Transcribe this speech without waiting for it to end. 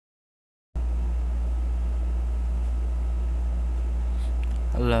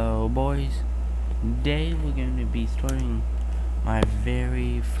Hello boys, today we're going to be starting my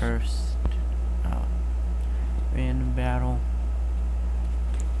very first random battle.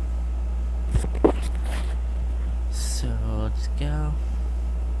 So let's go,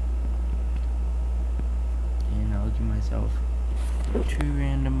 and I'll give myself 2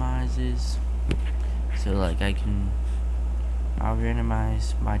 randomizes, so like I'll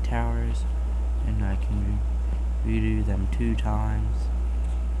randomize my towers and I can redo them 2 times.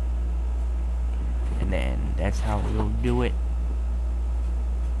 And then that's how we'll do it.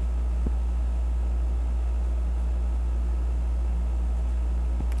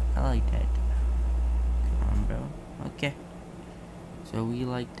 I like that combo. Okay. So we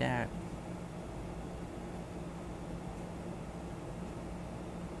like that.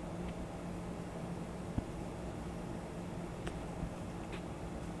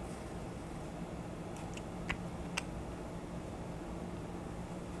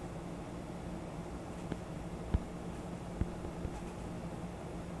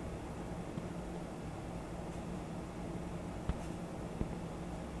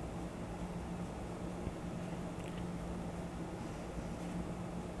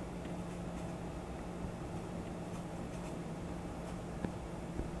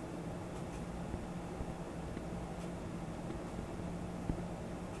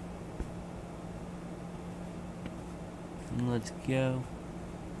 Let's go.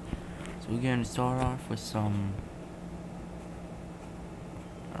 So we're going to start off with some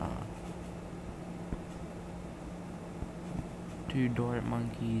two Dart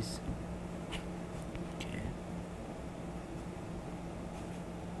monkeys. Okay.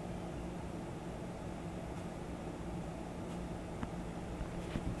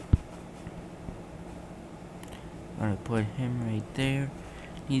 I'm gonna put him right there.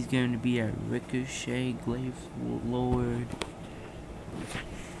 He's going to be a Ricochet Glaive Lord.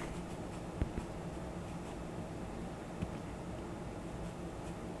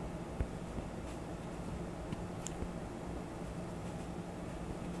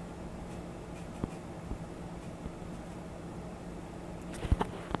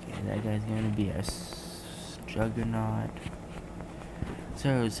 Okay, that guy's going to be a Juggernaut.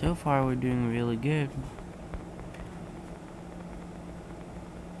 So far we're doing really good.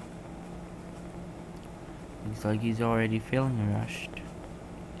 Looks like he's already feeling rushed.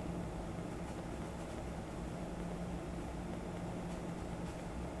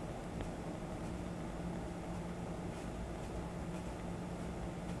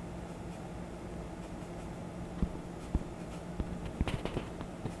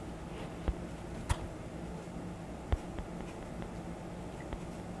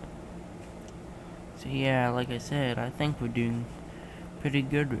 So yeah, like I said, I think we're doing pretty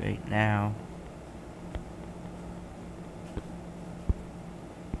good right now.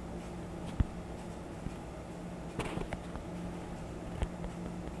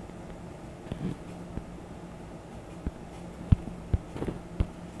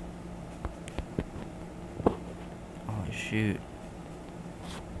 Oh shoot.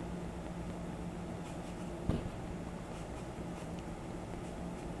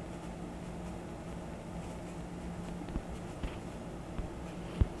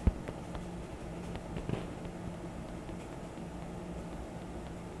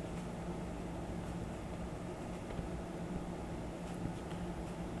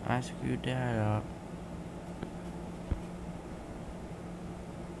 I screwed that up.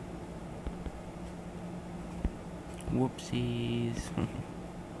 Whoopsies.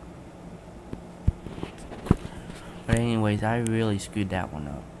 But anyways, I really screwed that one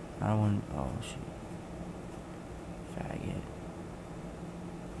up. I want. Oh shoot. Faggot.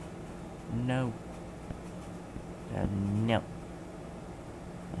 No. No.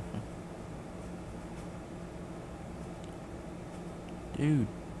 Dude.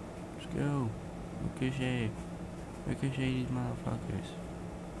 Let's go. Ricochet. Ricochet these motherfuckers.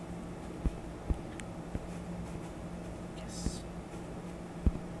 Yes.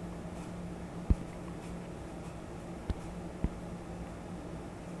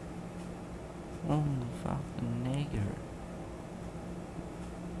 Oh, fucking nigger.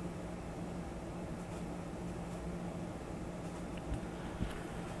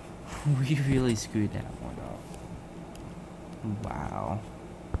 We really screwed that one up. Wow.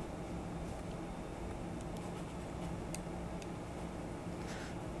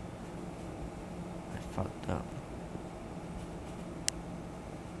 I fucked up.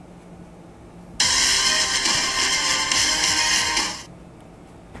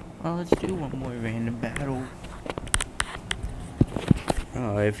 Well, let's do one more random battle.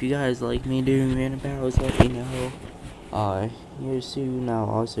 If you guys like me doing random battles, let me know. Here soon I'll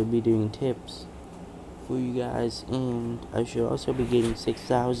also be doing tips for you guys, and I should also be getting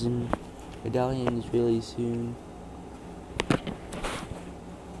 6,000 medallions really soon.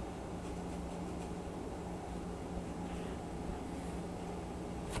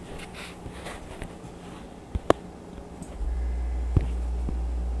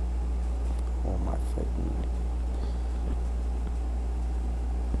 Oh my fucking...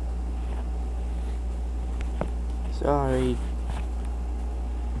 Sorry.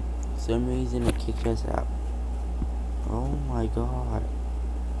 For some reason it kicked us out. Oh my god.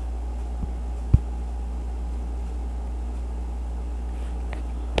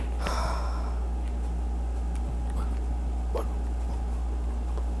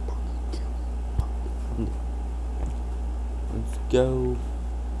 Let's go.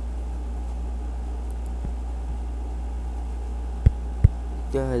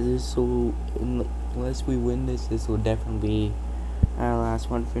 Guys, unless we win this will definitely be our last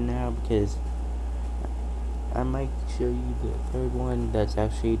one for now, because I might show you the third one that's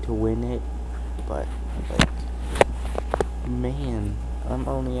actually to win it, but, like, man, I'm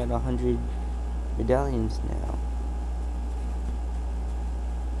only at 100 medallions now.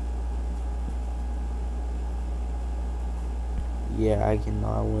 Yeah, I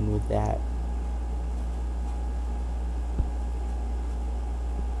cannot win with that.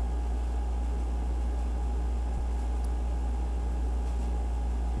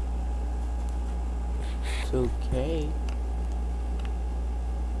 It's okay.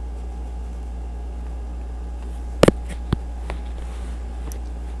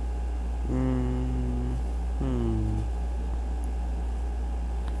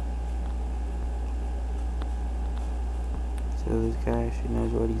 So this guy actually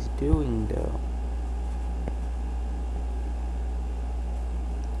knows what he's doing, though.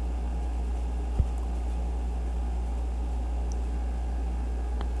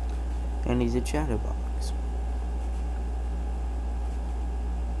 And he's a chatterbox.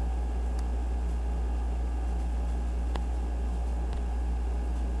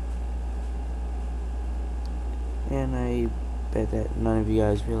 And I bet that none of you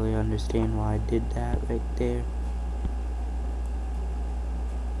guys really understand why I did that right there.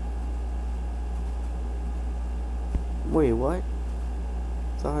 Wait, what?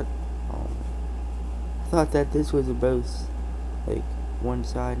 Thought that this was a both, like, one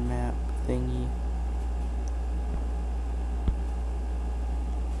side map thingy.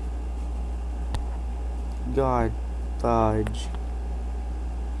 God fudge.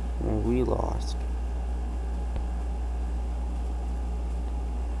 Well, we lost.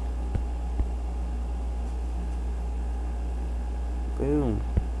 Boom.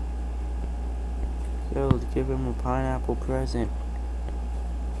 So let's give him a pineapple present.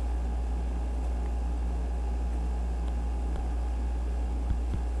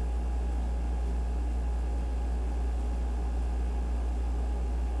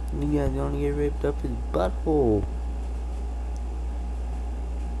 You guys gonna get ripped up his butthole.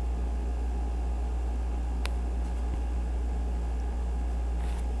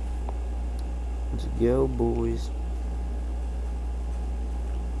 Let's go, boys.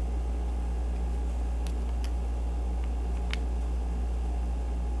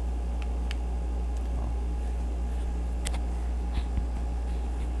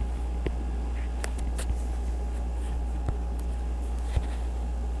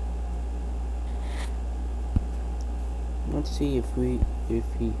 Let's see if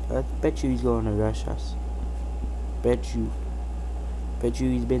I bet you he's going to rush us. Bet you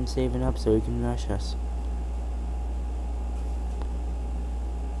he's been saving up so he can rush us.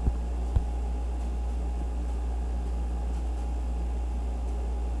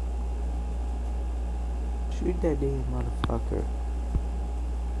 Shoot that damn motherfucker.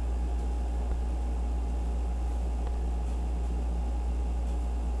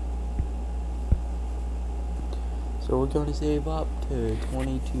 So we're going to save up to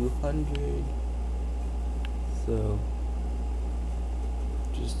 2,200. So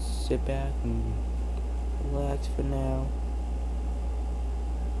just sit back and relax for now.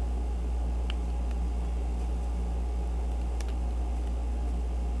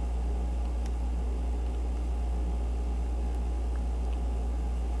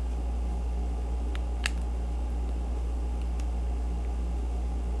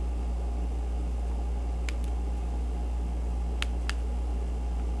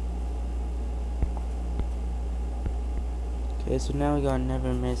 Okay, so now we got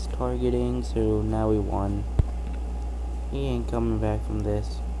never miss targeting, so now we won. He ain't coming back from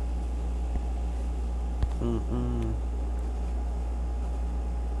this.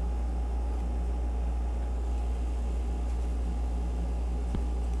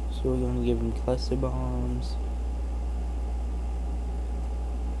 So we're gonna give him cluster bombs.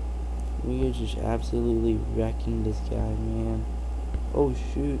 We are just absolutely wrecking this guy, man. Oh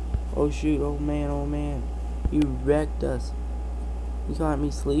shoot. Oh shoot. Oh man. Oh man. You wrecked us. You caught me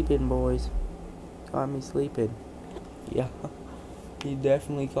sleeping, boys. Caught me sleeping. Yeah. You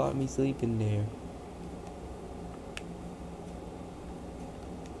definitely caught me sleeping there.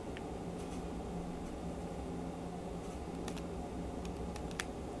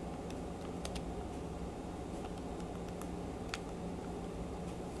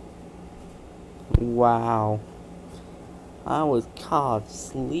 Wow. I was caught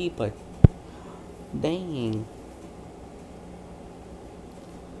sleeping. Dang.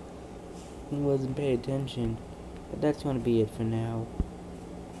 He wasn't paying attention. But that's gonna be it for now.